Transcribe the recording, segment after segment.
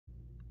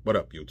What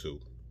up,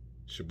 YouTube?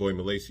 It's your boy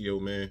Malacio,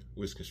 man.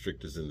 Wiz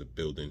Constrictors in the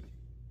building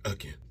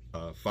again.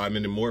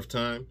 5-minute morph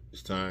time.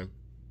 It's time.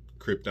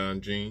 Crypton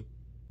Gene.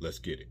 Let's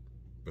get it.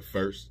 But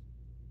first,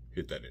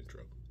 hit that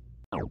intro.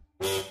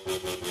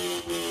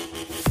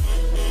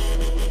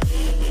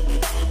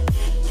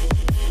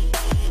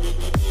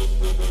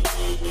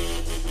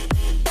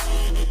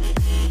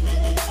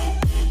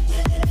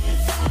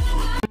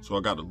 So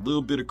I got a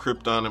little bit of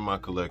Crypton in my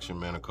collection,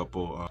 man. A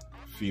couple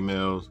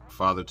females,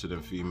 father to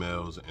them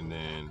females, and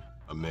then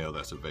a male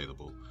that's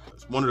available.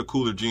 It's one of the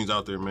cooler genes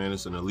out there, man.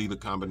 It's an allele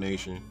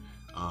combination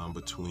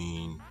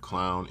between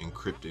clown and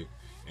cryptic,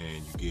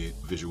 and you get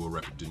visual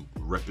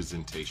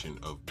representation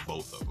of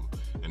both of them,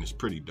 and it's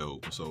pretty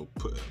dope. So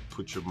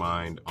put your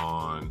mind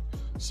on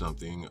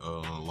something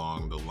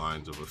along the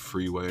lines of a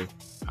freeway,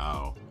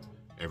 how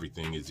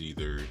everything is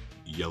either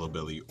yellow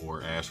belly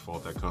or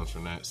asphalt that comes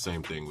from that.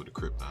 Same thing with the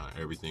Crypton.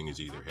 Everything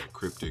is either head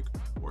cryptic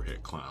or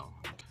head clown.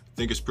 I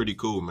think it's pretty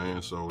cool,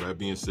 man. So that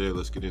being said,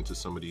 let's get into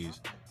some of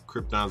these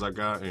Cryptons I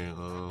got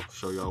and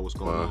show y'all what's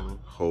going on.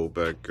 Hold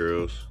back,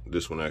 girls.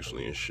 This one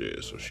actually in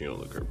shed, so she don't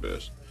look her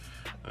best.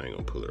 I ain't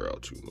gonna pull her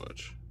out too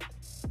much.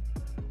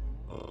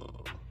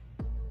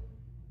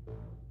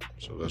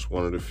 So that's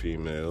one of the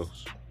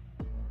females.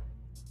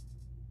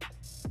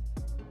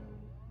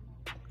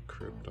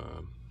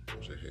 Crypton.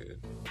 There's her head.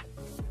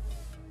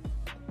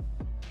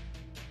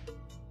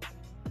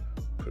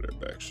 Put her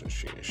back since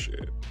she in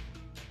shed.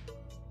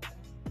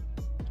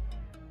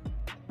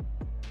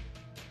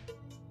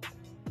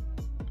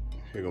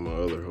 Here go my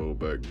other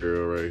holdback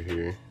girl right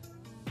here.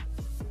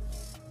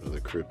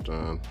 Another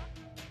Crypton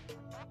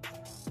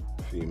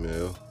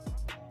female.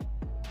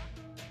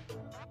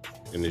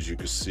 And as you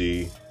can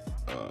see,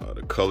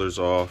 the color's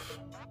off.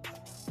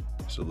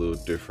 It's a little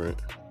different.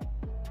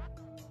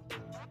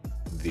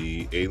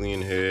 The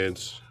alien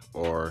heads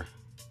are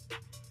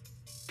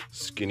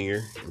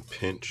skinnier and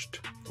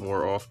pinched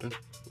more often,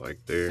 like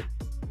there.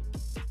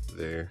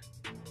 They're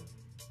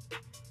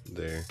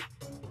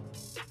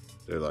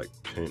like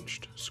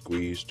pinched,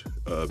 squeezed.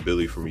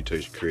 Billy from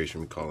Mutation Creation,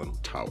 we call them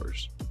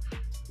towers.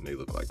 And they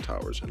look like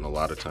towers. And a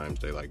lot of times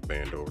they like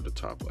band over the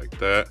top like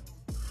that.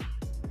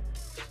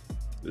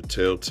 The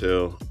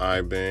telltale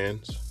eye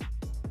bands,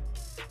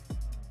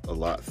 a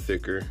lot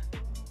thicker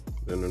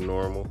than the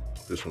normal.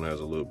 This one has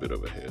a little bit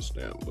of a head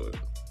stamp, but.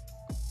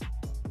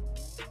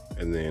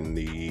 And then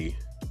the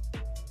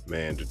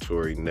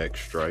mandatory neck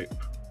stripe.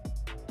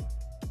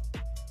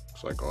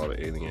 It's like all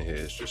the alien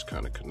heads just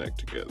kind of connect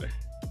together.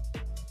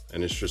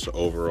 And it's just an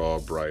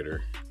overall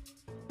brighter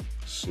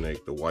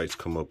snake. The whites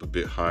come up a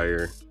bit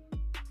higher.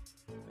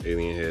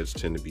 Alien heads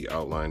tend to be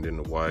outlined in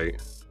the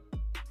white.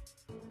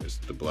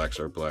 The blacks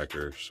are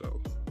blacker,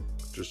 so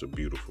just a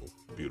beautiful,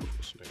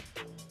 beautiful snake.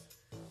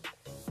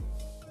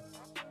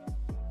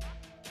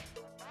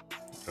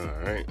 All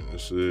right,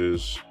 this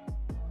is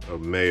a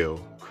male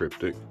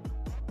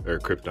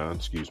Crypton,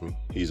 excuse me.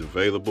 He's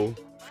available.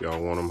 If y'all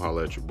want him,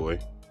 holla at your boy.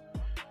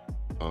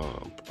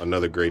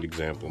 Another great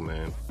example,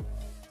 man.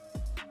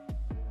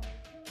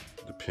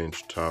 The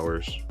pinched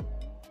towers,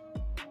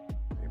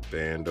 they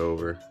band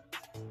over,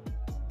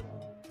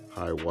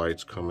 high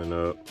whites coming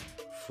up,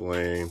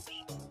 flames,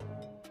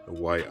 the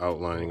white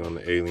outlining on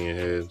the alien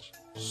heads,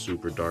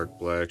 super dark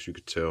blacks. You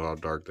could tell how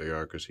dark they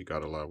are because he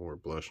got a lot more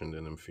blushing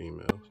than them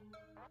females.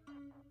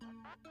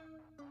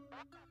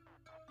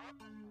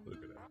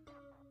 Look at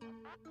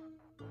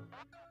that.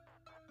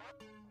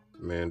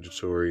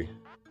 Mandatory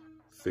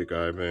thick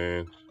eye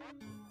bands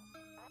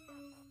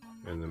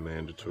and the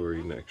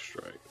mandatory neck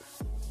stripe.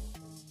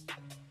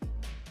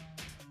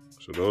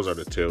 So those are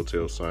the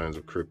telltale signs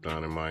of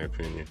Crypton, in my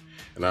opinion.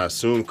 And I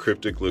assume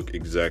cryptic look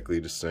exactly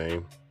the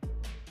same,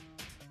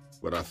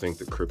 but I think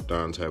the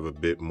Cryptons have a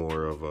bit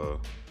more of a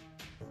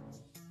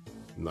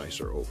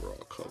nicer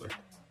overall color.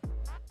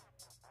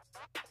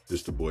 This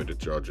is the boy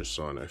that y'all just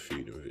saw in that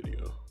feeding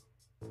video.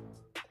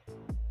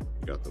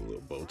 Got the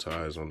little bow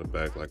ties on the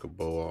back like a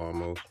boa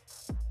almost.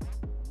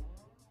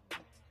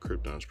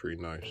 Crypton's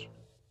pretty nice.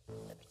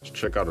 Let's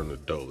check out an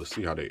adult. Let's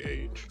see how they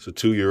age. It's a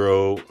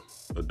 2-year-old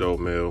adult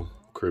male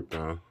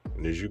Crypton.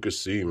 And as you can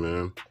see,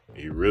 man,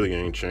 he really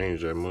ain't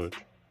changed that much.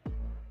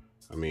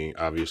 I mean,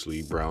 obviously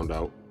he browned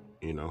out,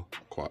 you know,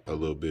 quite a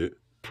little bit.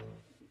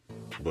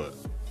 But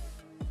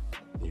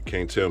you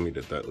can't tell me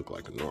that that looked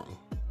like a normal.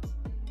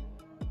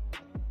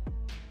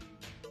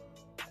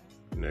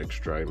 Neck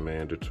stripe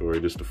mandatory.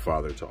 This is the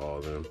father to all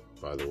of them,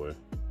 by the way.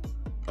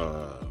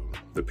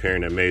 The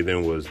pairing that made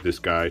them was this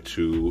guy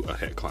to a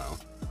head clown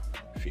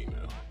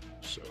female.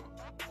 So,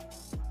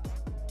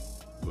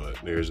 but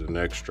there's the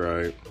neck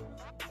stripe,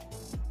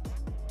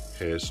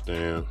 head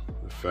stamp,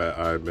 the fat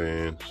eye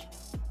bands.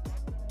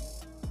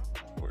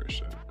 Where is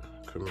that?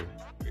 Come here.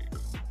 There you go.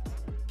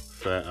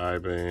 Fat eye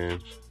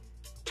bands,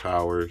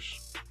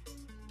 towers,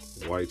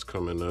 whites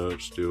coming up,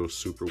 still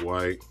super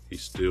white.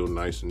 He's still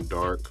nice and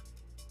dark.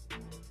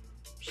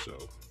 So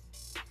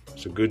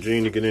it's a good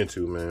gene to get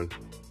into, man.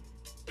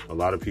 A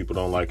lot of people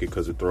don't like it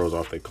because it throws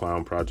off their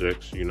clown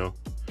projects, you know.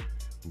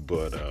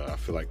 But I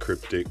feel like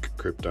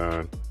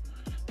Crypton,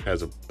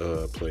 has a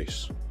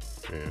place,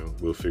 and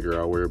we'll figure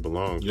out where it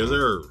belongs. Yes,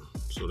 sir.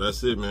 So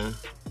that's it, man.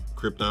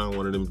 Crypton,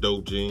 one of them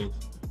dope jeans.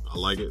 I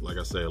like it. Like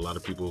I say, a lot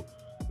of people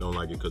don't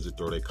like it because it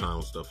throw their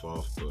clown stuff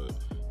off, but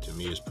to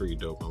me, it's pretty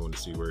dope. I want to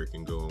see where it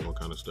can go and what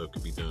kind of stuff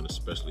could be done,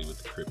 especially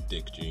with the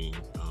Cryptic jean,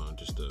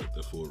 just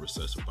the full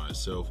recessive by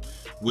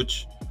itself,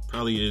 which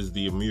probably is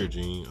the Amir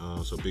jean.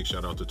 So big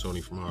shout out to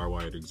Tony from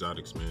Hardwired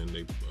Exotics, man.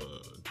 They've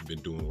been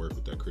doing work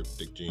with that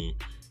Cryptic jean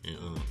and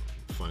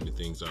finding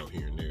things out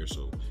here and there.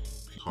 So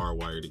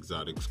Hardwired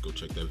Exotics, go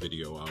check that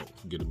video out.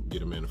 Get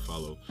a man a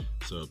follow,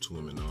 sub to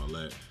him and all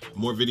that.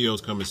 More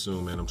videos coming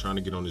soon, man. I'm trying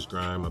to get on this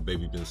grind. My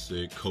baby been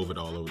sick, COVID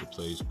all over the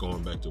place,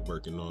 going back to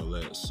work and all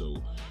that.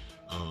 So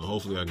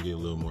hopefully I can get a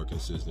little more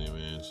consistent,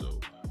 man. So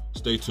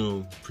stay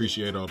tuned.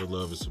 Appreciate all the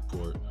love and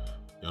support.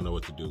 Y'all know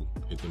what to do.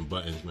 Hit them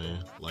buttons,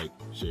 man. Like,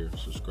 share,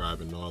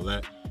 subscribe, and all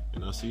that.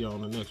 And I'll see y'all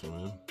on the next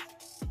one, man.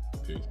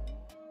 Peace.